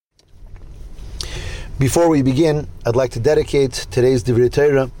Before we begin, I'd like to dedicate today's Divrei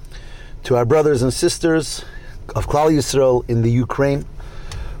Torah to our brothers and sisters of Klal Yisrael in the Ukraine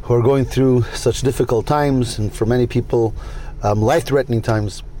who are going through such difficult times, and for many people, life-threatening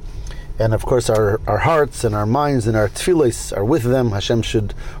times. And of course, our hearts and our minds and our tefillos are with them. Hashem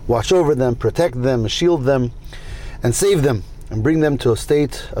should watch over them, protect them, shield them, and save them, and bring them to a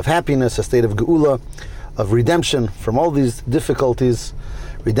state of happiness, a state of geula, of redemption from all these difficulties,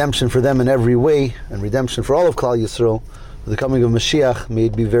 redemption for them in every way, and redemption for all of Klal Yisrael. The coming of Mashiach may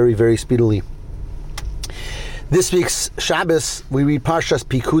it be very, very speedily. This week's Shabbos, we read Parshas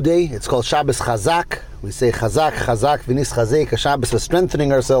Pikudei. It's called Shabbos Chazak. We say Chazak, Chazak, V'nis Chazek, a Shabbos of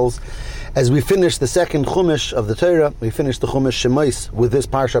strengthening ourselves. As we finish the second Chumash of the Torah, we finish the Chumash Shemais with this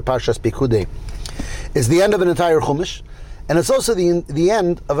Parsha, Parshas Pikudei. It's the end of an entire Chumash, and it's also the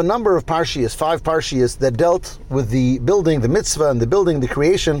end of a number of Parshias, 5 Parshias, that dealt with the building, the mitzvah, and the building, the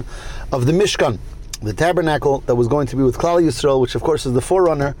creation of the Mishkan, the tabernacle that was going to be with Klal Yisrael, which of course is the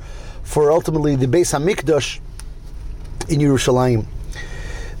forerunner for ultimately the Beis HaMikdash in Yerushalayim.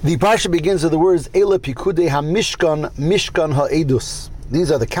 The parsha begins with the words Eila Pikudei HaMishkan Mishkan HaEdus.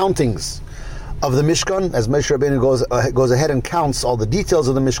 These are the countings of the Mishkan, as Moshe Rabbeinu goes ahead and counts all the details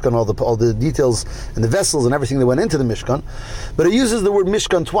of the Mishkan, all the details and the vessels and everything that went into the Mishkan. But it uses the word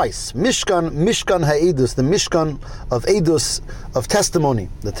Mishkan twice. Mishkan HaEdus, the Mishkan of Edus, of testimony,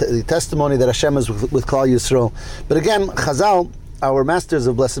 the testimony that Hashem is with Klal Yisrael. But again, Chazal, our masters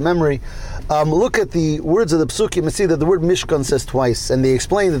of blessed memory, look at the words of the Psukim and see that the word Mishkan says twice, and they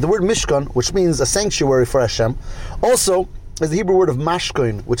explain that the word Mishkan, which means a sanctuary for Hashem, also is the Hebrew word of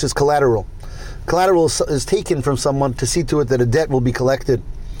mashkoin, which is collateral. Collateral is taken from someone to see to it that a debt will be collected.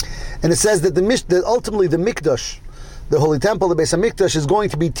 And it says that that ultimately the Mikdash, the Holy Temple, the Beis HaMikdash, is going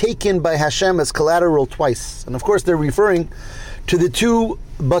to be taken by Hashem as collateral twice. And of course they're referring to the 2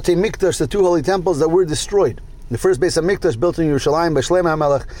 Batei Mikdash, the 2 Holy Temples that were destroyed. The first Beis HaMikdash built in Yerushalayim by Shlomo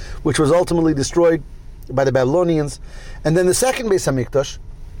HaMelech, which was ultimately destroyed by the Babylonians. And then the second Beis HaMikdash,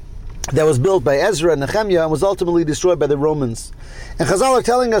 that was built by Ezra and Nehemiah and was ultimately destroyed by the Romans. And Chazal are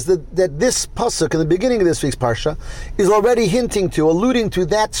telling us that this pasuk in the beginning of this week's parsha is already alluding to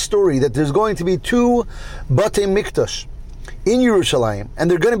that story, that there's going to be 2 Batei Mikdash in Yerushalayim, and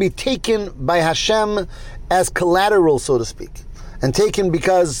they're going to be taken by Hashem as collateral, so to speak, and taken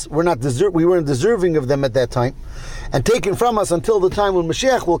because we weren't deserving of them at that time, and taken from us until the time when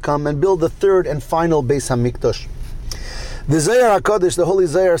Mashiach will come and build the 3rd and final Beis HaMikdash. The Zohar HaKadosh, the Holy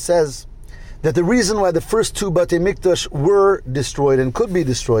Zohar, says that the reason why the first 2 Batei Mikdash were destroyed and could be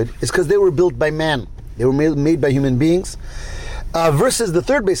destroyed is because they were built by man. They were made by human beings, versus the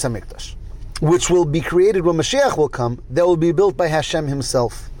 3rd Beis HaMikdash, which will be created when Mashiach will come, that will be built by Hashem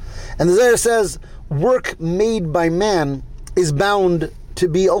himself. And the Zohar says, work made by man is bound to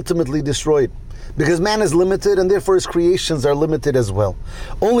be ultimately destroyed, because man is limited and therefore his creations are limited as well.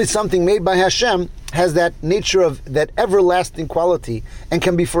 Only something made by Hashem has that nature of that everlasting quality and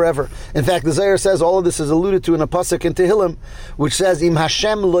can be forever. In fact, the Zohar says all of this is alluded to in a pasuk in Tehillim, which says, Im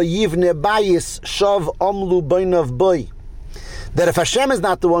Hashem lo yivne bayis shav omlu bainav boy. That if Hashem is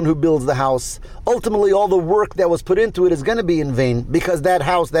not the one who builds the house, ultimately all the work that was put into it is going to be in vain, because that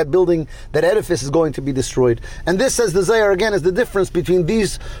house, that building, that edifice is going to be destroyed. And this, says the Zohar, again, is the difference between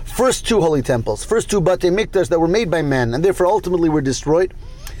these first 2 holy temples, first 2 Batei Mikdash that were made by man and therefore ultimately were destroyed,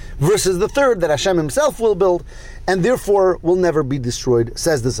 versus the 3rd that Hashem himself will build and therefore will never be destroyed,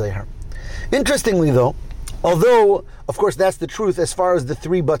 says the Zohar. Interestingly though, although of course that's the truth as far as the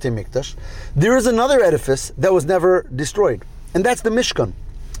 3 Batei Mikdash, there is another edifice that was never destroyed. And that's the Mishkan.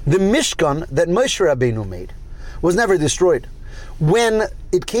 The Mishkan that Moshe Rabbeinu made was never destroyed. When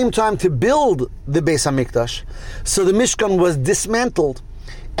it came time to build the Beis HaMikdash, so the Mishkan was dismantled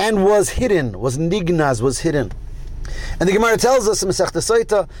and was hidden, was hidden. And the Gemara tells us in Masechta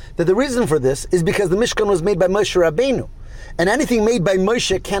Soita that the reason for this is because the Mishkan was made by Moshe Rabbeinu, and anything made by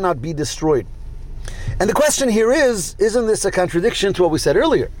Moshe cannot be destroyed. And the question here is, isn't this a contradiction to what we said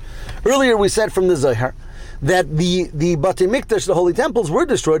earlier? Earlier we said from the Zohar that the Batei Mikdash, the holy temples, were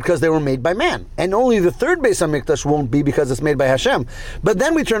destroyed because they were made by man. And only the 3rd Beis HaMikdash won't be because it's made by Hashem. But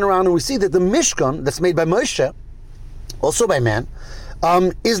then we turn around and we see that the Mishkan, that's made by Moshe, also by man,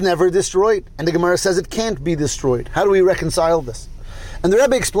 is never destroyed. And the Gemara says it can't be destroyed. How do we reconcile this? And the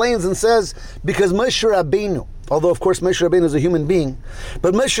Rebbe explains and says, because Moshe Rabbeinu, although of course Moshe Rabbeinu is a human being,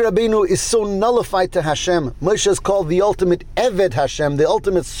 but Moshe Rabbeinu is so nullified to Hashem. Moshe is called the ultimate Eved Hashem, the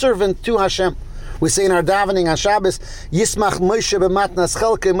ultimate servant to Hashem. We say in our davening on Shabbos, Yismach Moshe b'matnas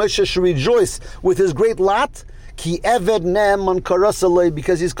chelke, Moshe should rejoice with his great lot, ki eved ne'eman karasalei,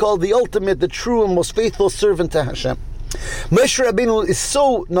 because he's called the ultimate, the true and most faithful servant to Hashem. Moshe Rabbeinu is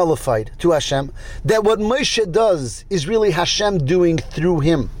so nullified to Hashem that what Moshe does is really Hashem doing through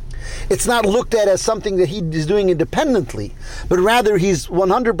him. It's not looked at as something that he is doing independently, but rather he's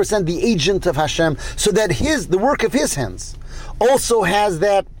 100% the agent of Hashem, so that the work of his hands also has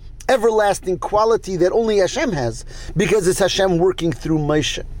that everlasting quality that only Hashem has, because it's Hashem working through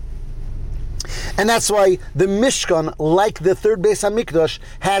Moshe. And that's why the Mishkan, like the third Beis HaMikdash,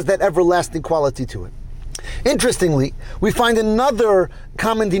 has that everlasting quality to it. Interestingly, we find another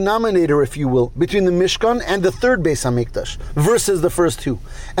common denominator, if you will, between the Mishkan and the third Beis HaMikdash versus the first two.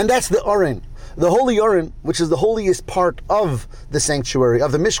 And that's the Aron. The Holy Aron, which is the holiest part of the sanctuary,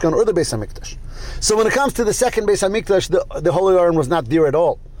 of the Mishkan or the Beis HaMikdash. So when it comes to the second Beis HaMikdash, the Holy Aron was not there at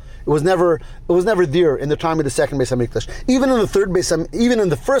all. It was never there in the time of the second Beis HaMikdash. Even in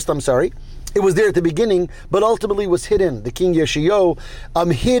the first, it was there at the beginning, but ultimately was hidden. The king Yeshayahu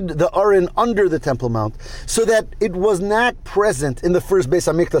hid the Aron under the Temple Mount, so that it was not present in the first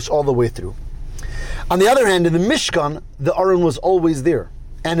Beis HaMikdash all the way through. On the other hand, in the Mishkan, the Aron was always there.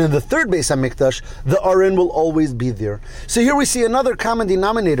 And in the third Beis HaMikdash, the Aron will always be there. So here we see another common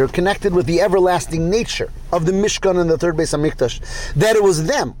denominator connected with the everlasting nature of the Mishkan and the third Beis HaMikdash. That it was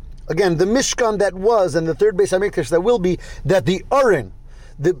them, again, the Mishkan that was and the third Beis HaMikdash that will be, that the Aron,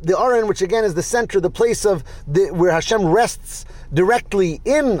 the Aron, which again is the center, the place of where Hashem rests directly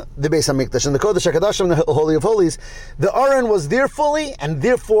in the Beis HaMikdash, in the Kodesh HaKadoshim, the Holy of Holies, the Aron was there fully, and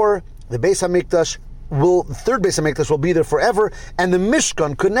therefore the Beis HaMikdash the third Beis HaMikdash will be there forever, and the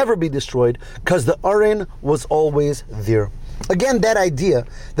Mishkan could never be destroyed because the Aron was always there. Again, that idea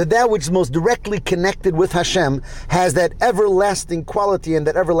that which is most directly connected with Hashem has that everlasting quality and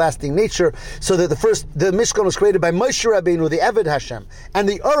that everlasting nature, so that the Mishkan was created by Moshe Rabbeinu, the Eved Hashem, and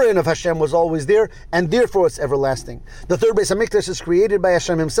the Aron of Hashem was always there, and therefore it's everlasting. The third Beis HaMikdash is created by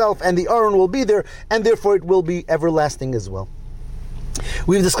Hashem himself, and the Aron will be there, and therefore it will be everlasting as well.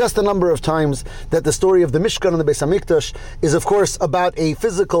 We've discussed a number of times that the story of the Mishkan and the Beis HaMikdash is, of course, about a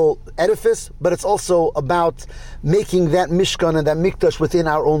physical edifice, but it's also about making that Mishkan and that Mikdash within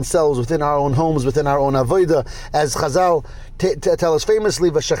our own selves, within our own homes, within our own avodah. As Chazal tell us famously,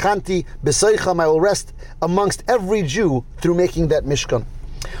 V'shachanti b'soicham, I will rest amongst every Jew through making that Mishkan.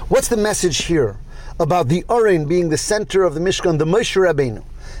 What's the message here about the Aron being the center of the Mishkan, the Moshe Rabbeinu,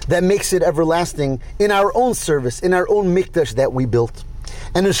 that makes it everlasting in our own service, in our own mikdash that we built?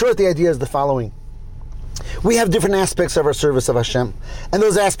 And in short, the idea is the following. We have different aspects of our service of Hashem, and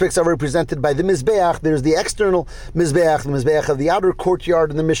those aspects are represented by the Mizbeach. There's the external Mizbeach, the Mizbeach of the outer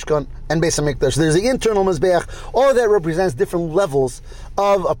courtyard in the Mishkan and Beis HaMikdash. There's the internal Mizbeach. All of that represents different levels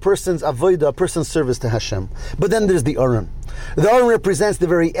of a person's avodah, a person's service to Hashem. But then there's the Aron. The Aron represents the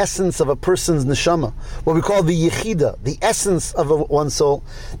very essence of a person's neshama, what we call the Yechida, the essence of one's soul,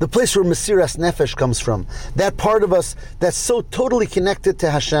 the place where Mesiras Nefesh comes from. That part of us that's so totally connected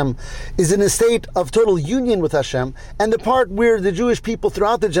to Hashem is in a state of total union with Hashem, and the part where the Jewish people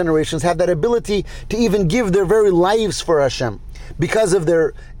throughout the generations have that ability to even give their very lives for Hashem because of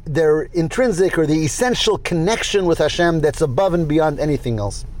their intrinsic or the essential connection with Hashem that's above and beyond anything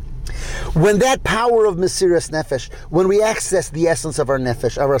else. When that power of Mesiras Nefesh, when we access the essence of our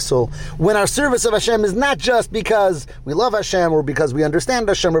Nefesh, of our soul, when our service of Hashem is not just because we love Hashem or because we understand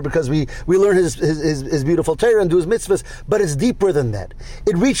Hashem or because we learn His beautiful Torah and do His mitzvahs, but it's deeper than that.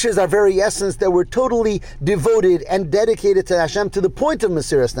 It reaches our very essence that we're totally devoted and dedicated to Hashem to the point of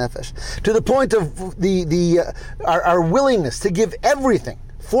Mesiras Nefesh, to the point of our willingness to give everything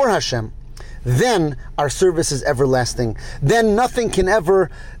for Hashem. Then our service is everlasting. Then nothing can ever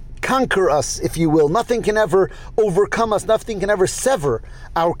conquer us, if you will. Nothing can ever overcome us. Nothing can ever sever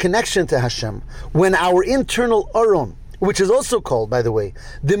our connection to Hashem. When our internal Aron, which is also called, by the way,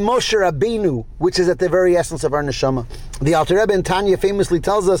 the Moshe Rabbeinu, which is at the very essence of our neshama. The Alter Rebbe in Tanya famously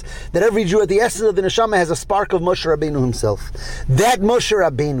tells us that every Jew at the essence of the neshama has a spark of Moshe Rabbeinu himself. That Moshe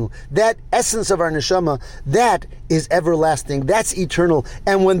Rabbeinu, that essence of our neshama, that is everlasting, that's eternal.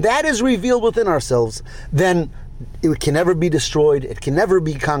 And when that is revealed within ourselves, then it can never be destroyed, it can never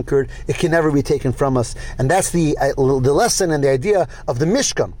be conquered, it can never be taken from us. And that's the lesson and the idea of the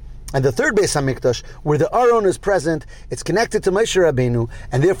Mishkan and the third Beis HaMikdash, where the Aron is present. It's connected to Moshe Rabbeinu,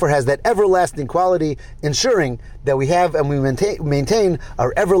 and therefore has that everlasting quality, ensuring that we have and we maintain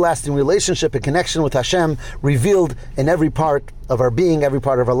our everlasting relationship and connection with Hashem, revealed in every part of our being, every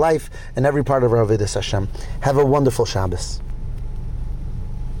part of our life, and every part of our Avodas Hashem. Have a wonderful Shabbos.